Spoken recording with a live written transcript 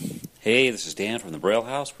Hey, this is Dan from the Braille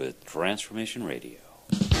House with Transformation Radio.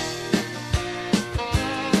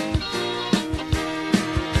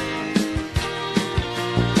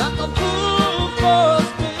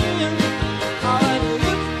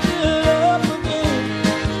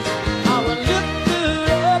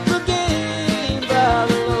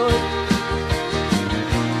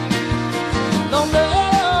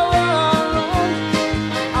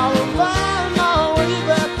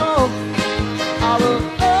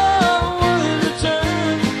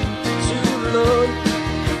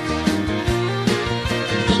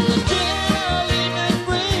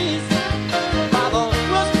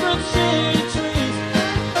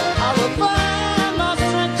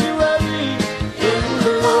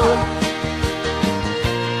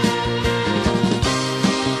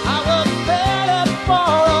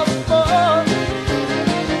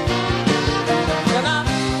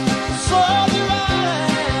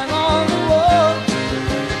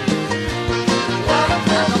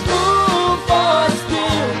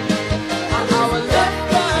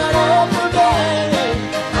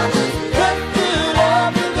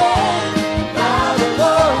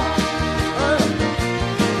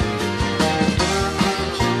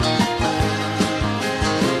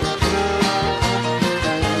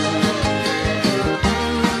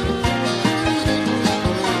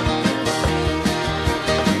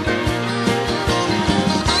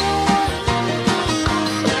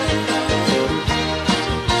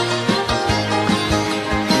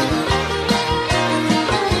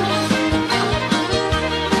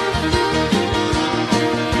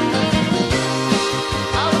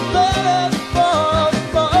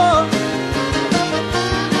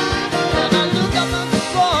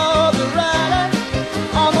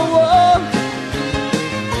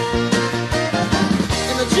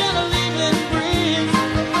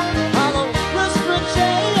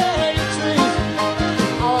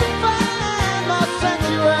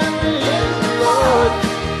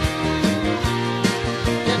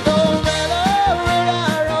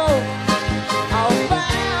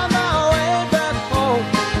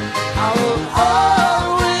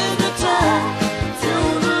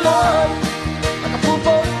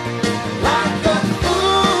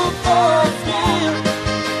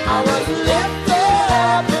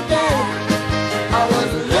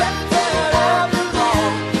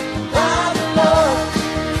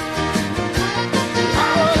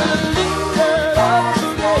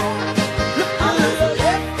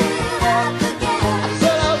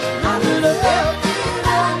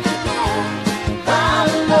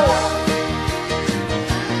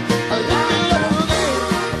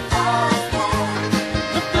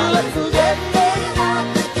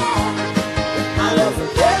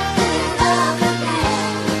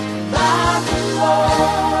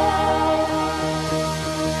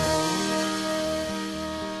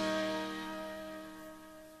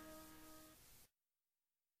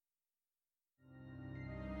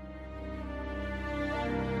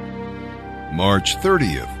 March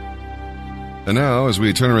 30th. And now, as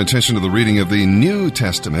we turn our attention to the reading of the New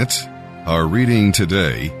Testament, our reading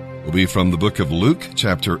today will be from the book of Luke,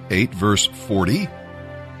 chapter 8, verse 40.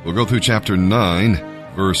 We'll go through chapter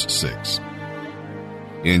 9, verse 6.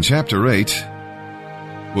 In chapter 8,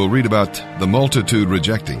 we'll read about the multitude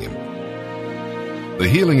rejecting him. The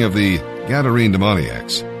healing of the Gadarene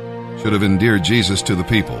demoniacs should have endeared Jesus to the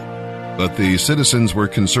people, but the citizens were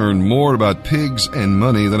concerned more about pigs and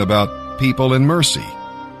money than about people and mercy.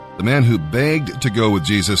 The man who begged to go with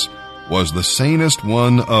Jesus was the sanest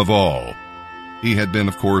one of all. He had been,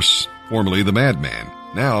 of course, formerly the madman.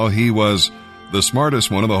 Now he was the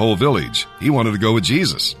smartest one of the whole village. He wanted to go with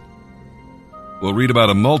Jesus. We'll read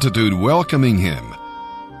about a multitude welcoming him.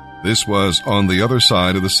 This was on the other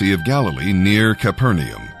side of the Sea of Galilee, near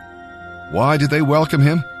Capernaum. Why did they welcome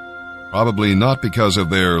him? Probably not because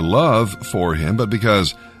of their love for him, but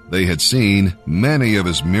because they had seen many of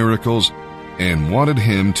his miracles and wanted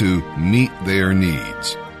him to meet their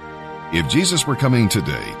needs. If Jesus were coming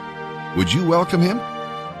today, would you welcome him?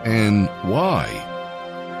 And why?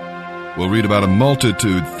 We'll read about a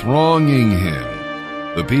multitude thronging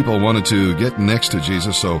him. The people wanted to get next to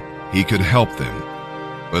Jesus so he could help them.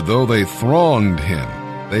 But though they thronged him,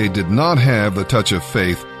 they did not have the touch of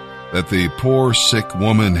faith that the poor sick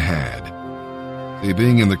woman had. See,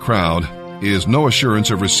 being in the crowd is no assurance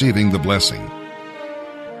of receiving the blessing.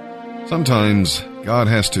 Sometimes God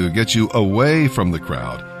has to get you away from the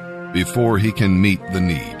crowd before he can meet the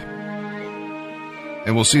need.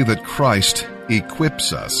 And we'll see that Christ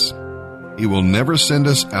equips us. He will never send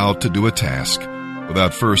us out to do a task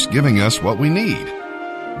without first giving us what we need.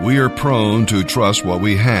 We are prone to trust what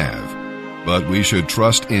we have, but we should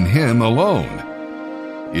trust in him alone.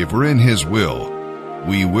 If we're in His will,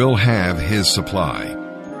 we will have His supply.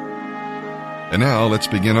 And now let's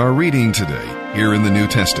begin our reading today here in the New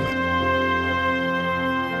Testament.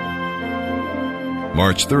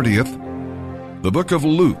 March 30th, the book of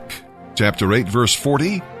Luke, chapter 8, verse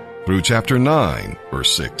 40 through chapter 9,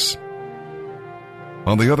 verse 6.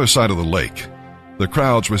 On the other side of the lake, the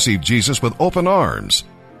crowds received Jesus with open arms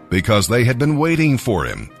because they had been waiting for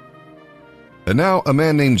Him. And now a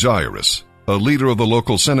man named Jairus, a leader of the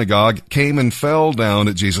local synagogue, came and fell down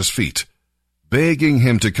at Jesus' feet, begging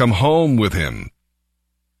Him to come home with him.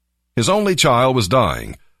 His only child was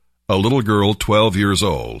dying, a little girl 12 years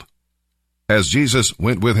old. As Jesus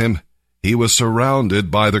went with him, He was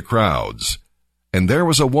surrounded by the crowds. And there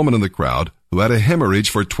was a woman in the crowd who had a hemorrhage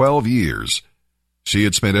for 12 years. She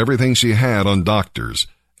had spent everything she had on doctors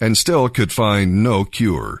and still could find no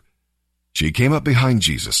cure. She came up behind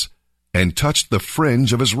Jesus and touched the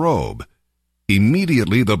fringe of His robe.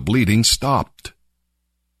 Immediately the bleeding stopped.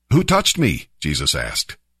 "Who touched me?" Jesus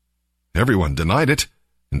asked. Everyone denied it,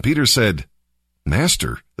 and Peter said,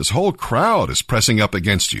 "Master, this whole crowd is pressing up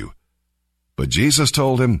against you." But Jesus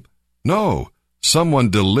told him, "No, someone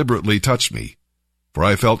deliberately touched me, for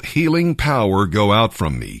I felt healing power go out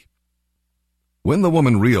from me." When the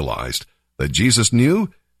woman realized that Jesus knew,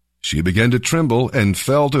 she began to tremble and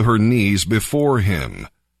fell to her knees before Him.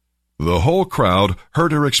 The whole crowd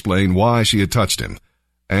heard her explain why she had touched Him,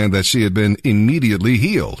 and that she had been immediately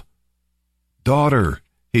healed. "Daughter,"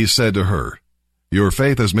 He said to her, "your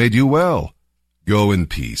faith has made you well. Go in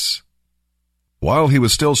peace." While He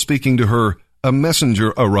was still speaking to her, a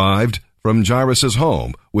messenger arrived from Jairus'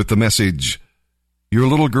 home with the message, "Your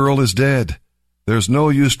little girl is dead. There's no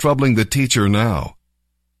use troubling the teacher now."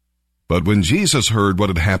 But when Jesus heard what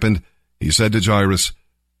had happened, He said to Jairus,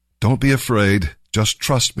 "Don't be afraid, just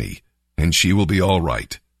trust me, and she will be all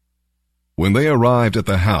right." When they arrived at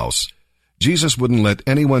the house, Jesus wouldn't let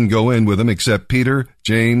anyone go in with Him except Peter,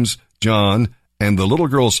 James, John, and the little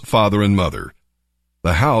girl's father and mother.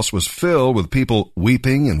 The house was filled with people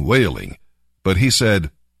weeping and wailing, but He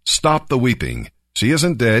said, "Stop the weeping. She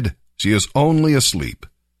isn't dead. She is only asleep."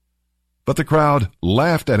 But the crowd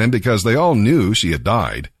laughed at Him because they all knew she had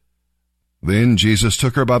died. Then Jesus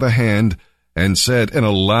took her by the hand and said in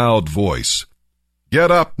a loud voice, "Get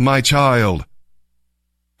up, my child."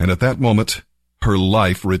 And at that moment, her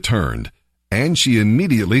life returned, and she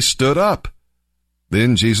immediately stood up.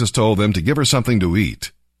 Then Jesus told them to give her something to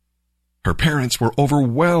eat. Her parents were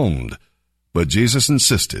overwhelmed, but Jesus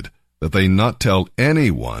insisted that they not tell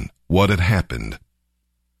anyone what had happened.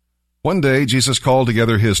 One day, Jesus called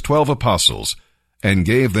together His 12 apostles and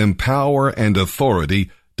gave them power and authority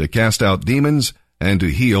to cast out demons and to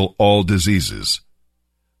heal all diseases.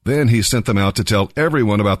 Then He sent them out to tell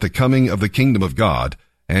everyone about the coming of the kingdom of God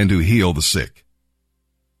and to heal the sick.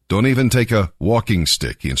 "Don't even take a walking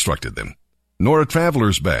stick," He instructed them, "nor a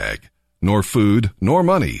traveler's bag, nor food, nor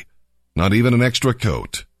money, not even an extra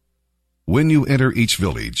coat. When you enter each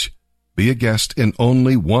village, be a guest in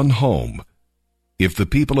only one home. If the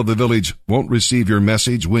people of the village won't receive your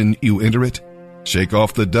message when you enter it, shake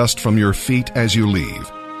off the dust from your feet as you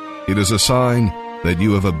leave. It is a sign that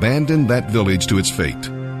you have abandoned that village to its fate."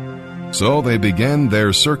 So they began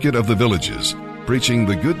their circuit of the villages, preaching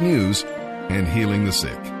the good news and healing the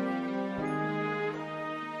sick.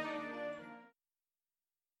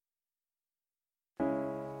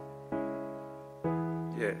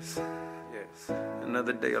 Yes.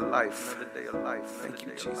 Another day of life. Thank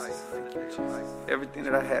you, Jesus. Everything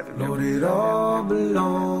that I have in me, Lord, it all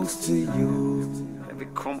belongs to you.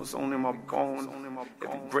 every chromosome in my bone,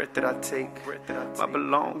 every breath that I take, my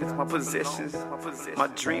belongings, my possessions, my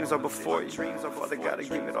dreams are before you. Father God, I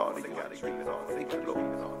give it all to you. Thank you,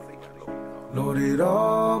 Lord. Lord, it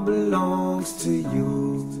all belongs to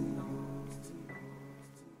you.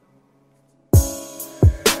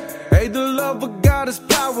 Hey, the love of God is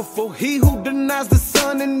powerful. He who denies the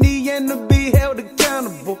Son in the end to be held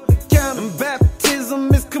accountable. And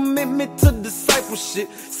baptism is commitment to discipleship.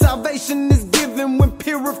 Salvation is given when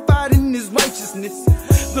purified in His righteousness.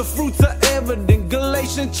 The fruits are evident.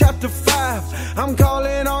 Galatians chapter 5. I'm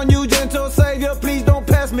calling on you, gentle Savior, please don't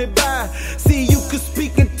pass me by. See, you could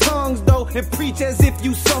speak in tongues though and preach as if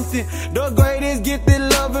you something. The greatest gift is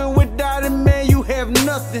loving. Without it, man, you have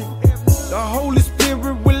nothing. The Holy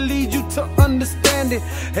Spirit will lead you to understand it.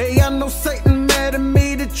 Hey, I know Satan mad at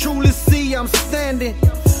me to truly see I'm standing.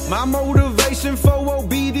 My motivation for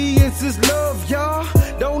obedience is love, y'all.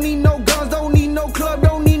 Don't need no guns, don't need no club,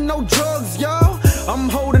 don't need no drugs, y'all. I'm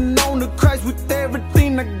holding on to Christ with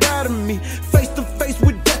everything I got in me. Face to face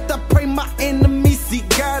with death, I pray my enemies see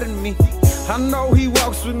God in me. I know He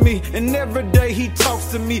walks with me, and every day He talks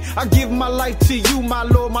to me. I give my life to you, my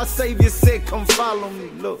Lord, my Savior said, come follow me.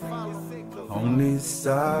 Look. On this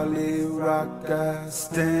solid rock I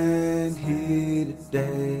stand here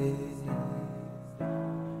today,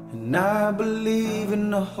 and I believe in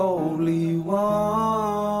the Holy One,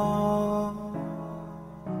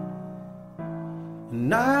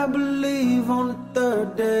 and I believe on the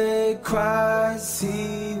third day Christ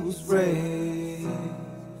he was raised,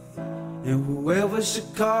 and whoever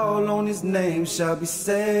should call on his name shall be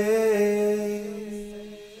saved.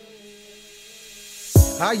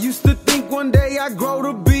 I used to think one day I'd grow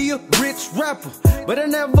to be a rich rapper, but I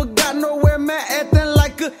never got nowhere, man, acting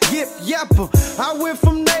like a yip yapper. I went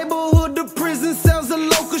from neighborhood to prison cells and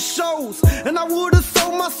local shows, and I would've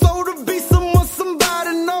sold my soul to be someone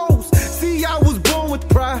somebody knows. See, I was born with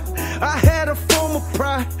pride, I had a form of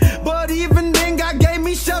pride, but even then God gave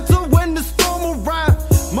me shelter when the storm arrived.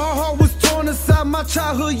 My heart was torn aside, my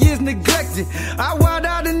childhood years neglected. I wild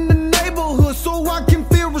out in the neighborhood so I can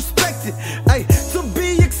feel respected. Ay, to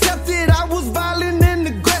be accepted, I was violent and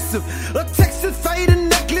aggressive. A Texas faded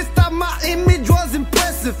necklace, thought my image was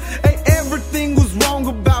impressive. Ay, everything was wrong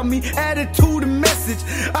about me, attitude and message.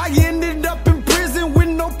 I ended up in prison with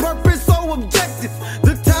no purpose or objective.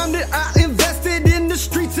 The time that I invested in the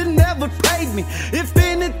streets, it never paid me. If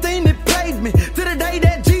anything, it paid me to the day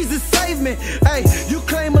that Jesus saved me. Ay, you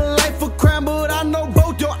claim a life of crime, but I know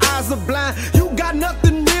both your eyes are blind. You got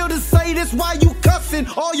nothing real to say, that's why you cussing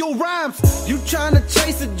all your rhymes. You tryna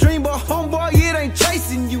chase a dream, but homeboy, it ain't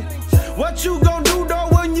chasing you. What you gon' do though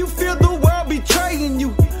when you feel the world betraying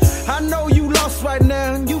you? I know you lost right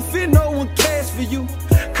now and you feel no one cares for you.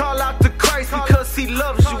 Call out to Christ because he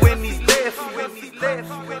loves you and he's there for you.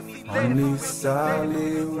 On this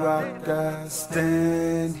solid rock I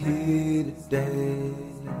stand here today,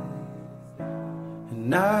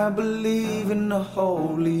 and I believe in the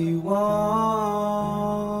Holy One,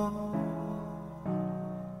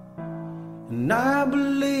 and I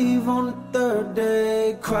believe on the third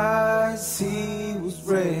day Christ he was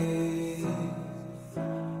raised,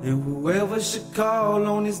 and whoever should call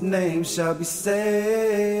on his name shall be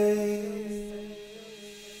saved.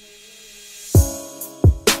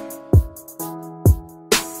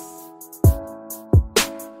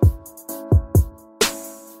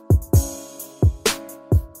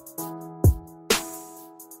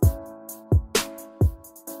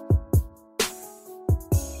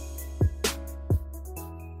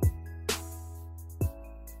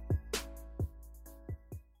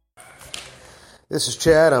 This is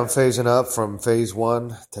Chad. I'm phasing up from phase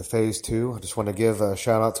 1 to phase 2. I just want to give a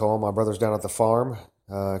shout out to all my brothers down at the farm.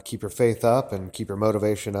 Keep your faith up and keep your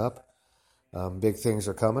motivation up. Big things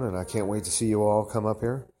are coming, and I can't wait to see you all come up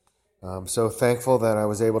here. I'm so thankful that I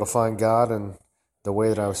was able to find God in the way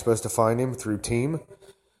that I was supposed to find him, through team.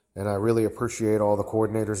 And I really appreciate all the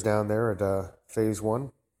coordinators down there at phase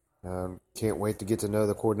 1. Can't wait to get to know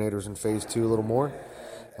the coordinators in phase 2 a little more.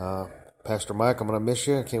 Pastor Mike, I'm going to miss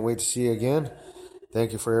you. I can't wait to see you again.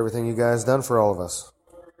 Thank you for everything you guys done for all of us.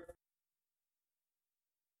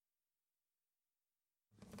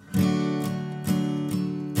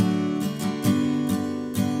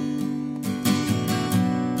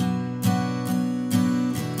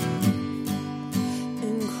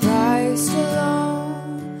 In Christ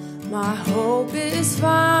alone, my hope is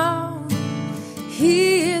found.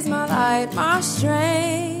 He is my light, my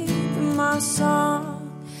strength, and my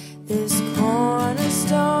song. This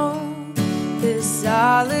cornerstone, this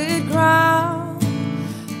solid ground,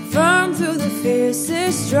 firm through the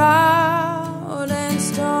fiercest drought and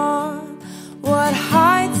storm. What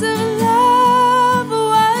heights of love,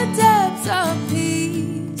 what depths of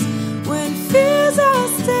peace, when fears are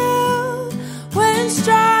still, when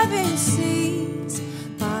striving cease.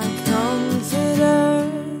 My comforter,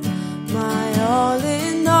 my all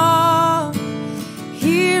in all,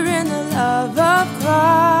 here in the love of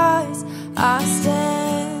Christ I stand.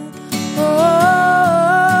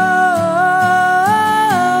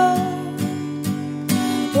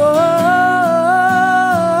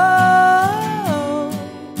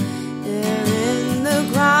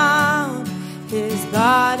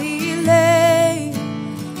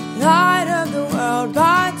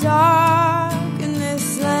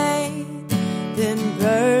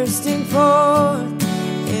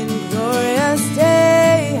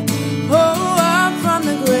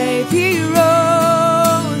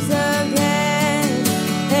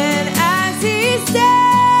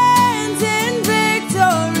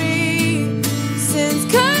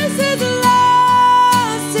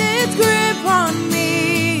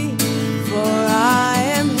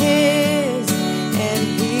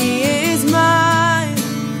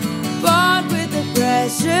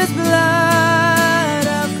 Precious blood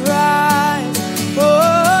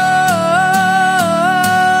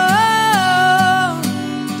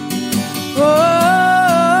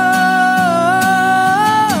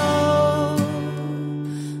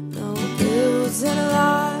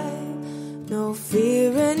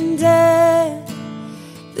and death.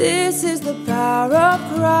 This is the power of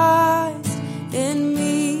Christ in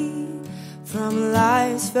me. From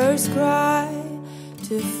life's first cry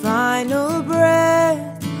to final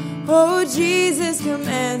breath, oh, Jesus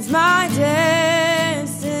commands my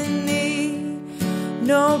destiny.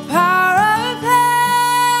 No power of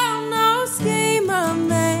hell, no scheme of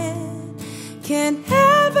man can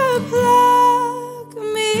ever pluck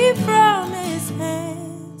me from his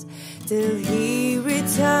hands till he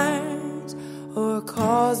returns or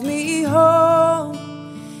calls me home.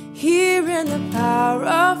 Here in the power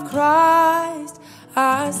of Christ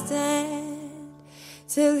I stand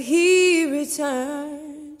till he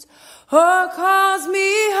returns or calls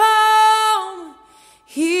me home.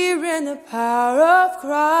 Here in the power of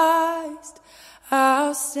Christ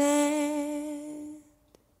I'll stand.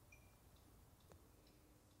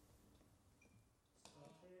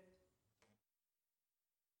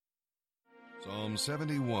 Psalm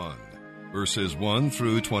 71, verses 1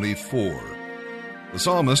 through 24. The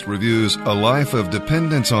psalmist reviews a life of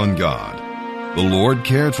dependence on God. The Lord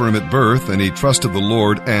cared for him at birth, and he trusted the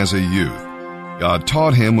Lord as a youth. God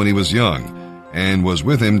taught him when he was young, and was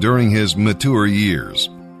with him during his mature years.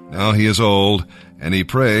 Now he is old, and he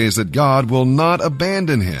prays that God will not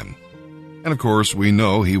abandon him. And of course, we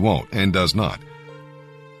know he won't, and does not.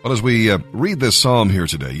 But as we read this psalm here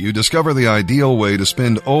today, you discover the ideal way to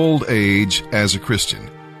spend old age as a Christian.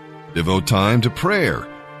 Devote time to prayer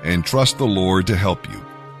and trust the Lord to help you.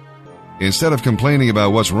 Instead of complaining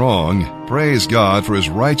about what's wrong, praise God for his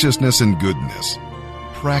righteousness and goodness.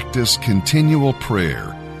 Practice continual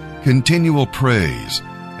prayer, continual praise,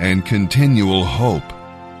 and continual hope.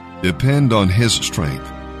 Depend on his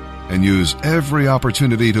strength and use every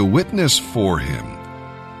opportunity to witness for him.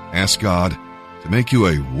 Ask God to make you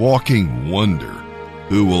a walking wonder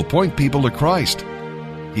who will point people to Christ.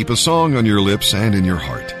 Keep a song on your lips and in your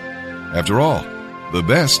heart. After all, the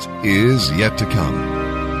best is yet to come.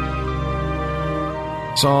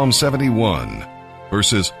 Psalm 71,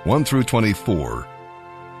 verses 1 through 24.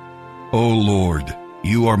 O Lord,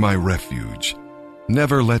 you are my refuge.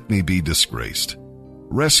 Never let me be disgraced.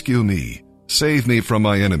 Rescue me, save me from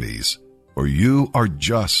my enemies, for you are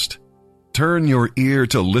just. Turn your ear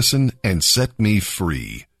to listen and set me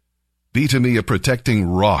free. Be to me a protecting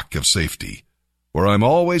rock of safety, where I'm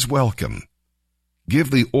always welcome. Give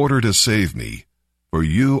the order to save me, for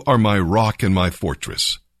you are my rock and my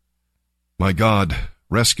fortress. My God,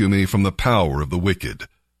 rescue me from the power of the wicked,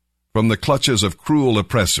 from the clutches of cruel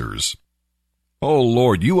oppressors. O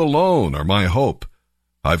Lord, you alone are my hope.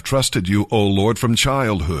 I've trusted you, O Lord, from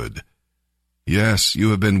childhood. Yes,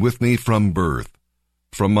 you have been with me from birth.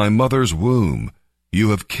 From my mother's womb, you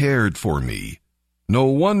have cared for me. No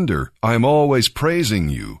wonder I'm always praising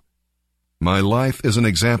you. My life is an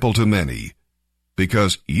example to many,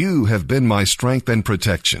 because you have been my strength and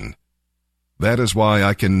protection. That is why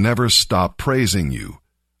I can never stop praising you.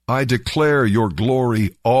 I declare your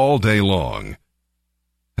glory all day long.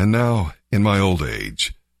 And now, in my old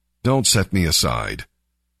age, don't set me aside.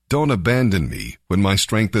 Don't abandon me when my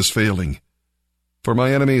strength is failing. For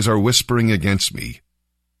my enemies are whispering against me.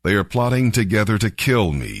 They are plotting together to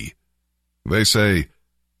kill me. They say,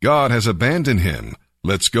 God has abandoned him.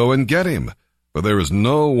 Let's go and get him, for there is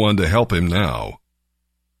no one to help him now.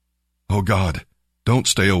 Oh God, don't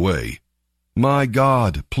stay away. My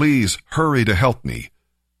God, please hurry to help me.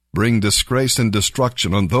 Bring disgrace and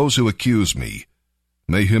destruction on those who accuse me.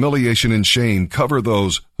 May humiliation and shame cover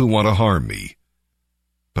those who want to harm me.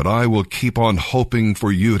 But I will keep on hoping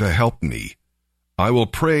for you to help me. I will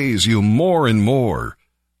praise you more and more.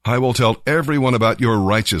 I will tell everyone about your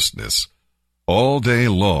righteousness. All day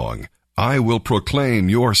long, I will proclaim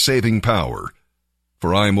your saving power,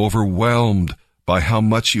 for I am overwhelmed by how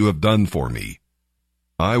much you have done for me.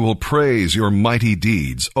 I will praise your mighty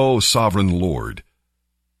deeds, O sovereign Lord.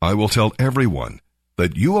 I will tell everyone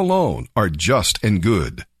that you alone are just and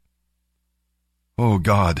good. O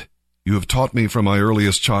God, you have taught me from my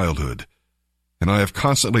earliest childhood, and I have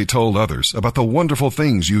constantly told others about the wonderful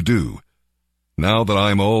things you do. Now that I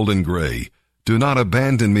am old and gray, do not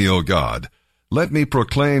abandon me, O God. Let me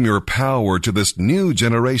proclaim your power to this new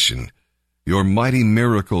generation, your mighty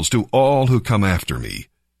miracles to all who come after me.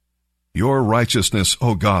 Your righteousness,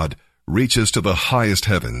 O God, reaches to the highest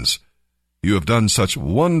heavens. You have done such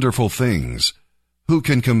wonderful things. Who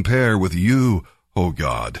can compare with you, O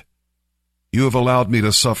God? You have allowed me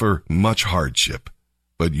to suffer much hardship,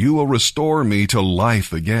 but you will restore me to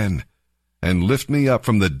life again and lift me up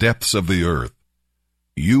from the depths of the earth.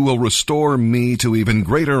 You will restore me to even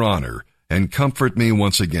greater honor and comfort me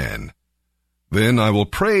once again. Then I will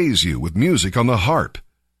praise you with music on the harp,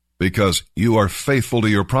 because you are faithful to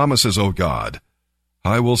your promises, O God.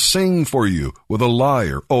 I will sing for you with a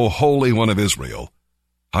lyre, O Holy One of Israel.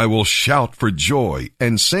 I will shout for joy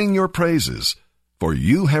and sing your praises, for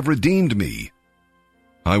you have redeemed me.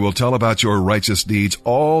 I will tell about your righteous deeds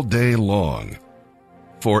all day long,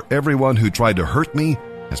 for everyone who tried to hurt me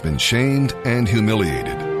has been shamed and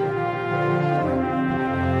humiliated.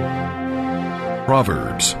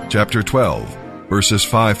 Proverbs chapter 12, verses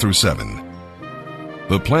 5 through 7.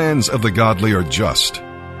 The plans of the godly are just.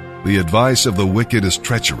 The advice of the wicked is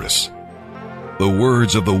treacherous. The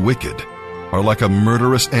words of the wicked are like a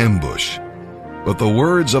murderous ambush, but the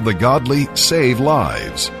words of the godly save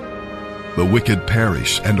lives. The wicked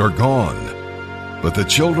perish and are gone, but the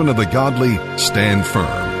children of the godly stand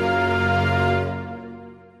firm.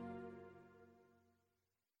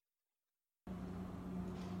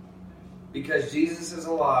 Because Jesus is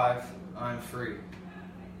alive, I'm free.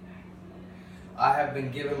 I have been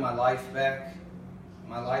given my life back.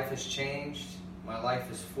 My life has changed. My life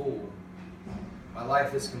is full. My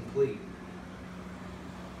life is complete.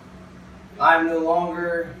 I am no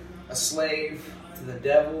longer a slave to the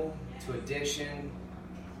devil, to addiction,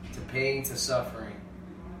 to pain, to suffering.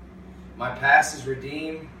 My past is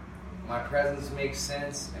redeemed. My present makes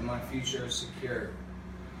sense, and my future is secure.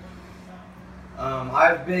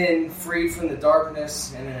 I've been freed from the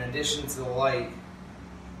darkness and in addition to the light.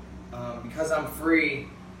 Because I'm free,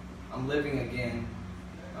 I'm living again.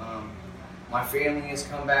 My family has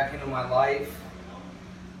come back into my life.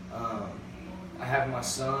 I have my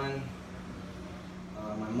son,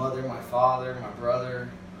 my mother, my father, my brother,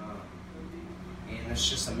 and it's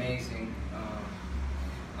just amazing.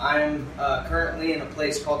 I'm currently in a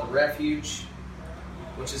place called The Refuge,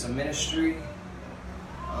 which is a ministry.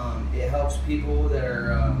 It helps people that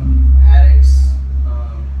are addicts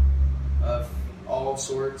of all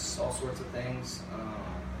sorts of things.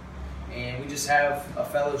 And we just have a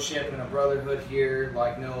fellowship and a brotherhood here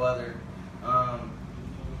like no other.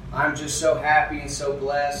 I'm just so happy and so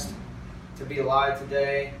blessed to be alive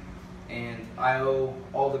today, and I owe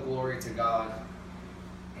all the glory to God.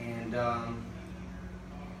 And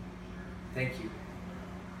thank you.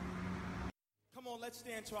 Come on, let's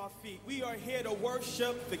stand to our feet. We are here to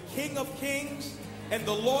worship the King of Kings and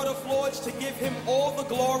the Lord of Lords, to give him all the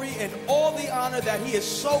glory and all the honor that he is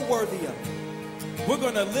so worthy of. We're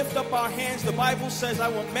going to lift up our hands. The Bible says, I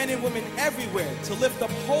want men and women everywhere to lift up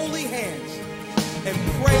holy hands and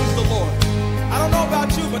praise the Lord. I don't know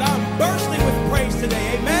about you, but I'm bursting with praise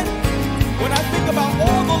today. Amen? When I think about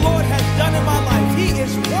all the Lord has done in my life, he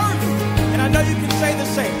is worthy. And I know you can say the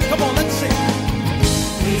same.